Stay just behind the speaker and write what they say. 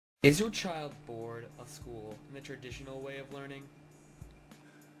Is your child bored of school and the traditional way of learning?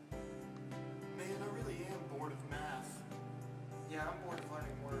 Man, I really am bored of math. Yeah, I'm bored of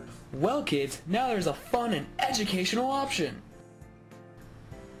learning words. Well kids, now there's a fun and educational option.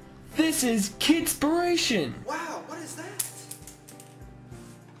 This is Kidspiration! Wow, what is that?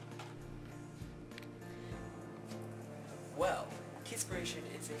 Well, Kidspiration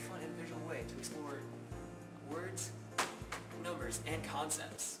is a fun and visual way to explore words, numbers, and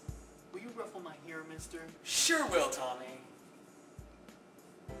concepts. Will you ruffle my hair, mister? Sure will, Tommy!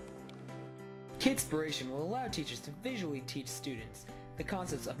 Kidspiration will allow teachers to visually teach students the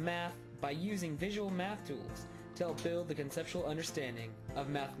concepts of math by using visual math tools to help build the conceptual understanding of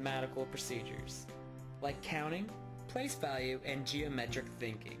mathematical procedures, like counting, place value, and geometric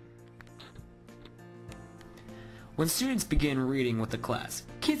thinking. When students begin reading with the class,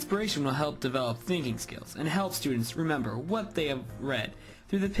 Kidspiration will help develop thinking skills and help students remember what they have read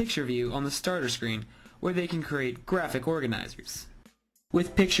through the picture view on the starter screen, where they can create graphic organizers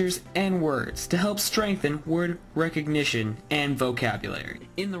with pictures and words to help strengthen word recognition and vocabulary.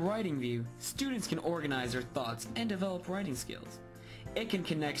 In the writing view, students can organize their thoughts and develop writing skills. It can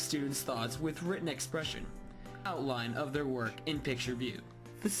connect students' thoughts with written expression, outline of their work in picture view.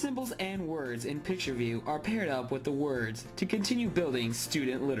 The symbols and words in picture view are paired up with the words to continue building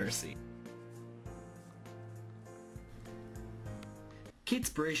student literacy.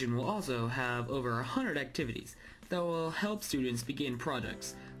 Kidspiration will also have over 100 activities that will help students begin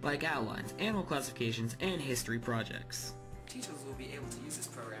projects like outlines, animal classifications, and history projects. Teachers will be able to use this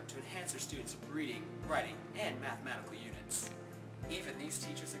program to enhance their students' reading, writing, and mathematical units. Even these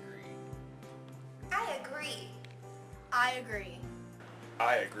teachers agree. I agree. I agree.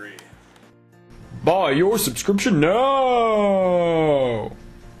 I agree. Buy your subscription now!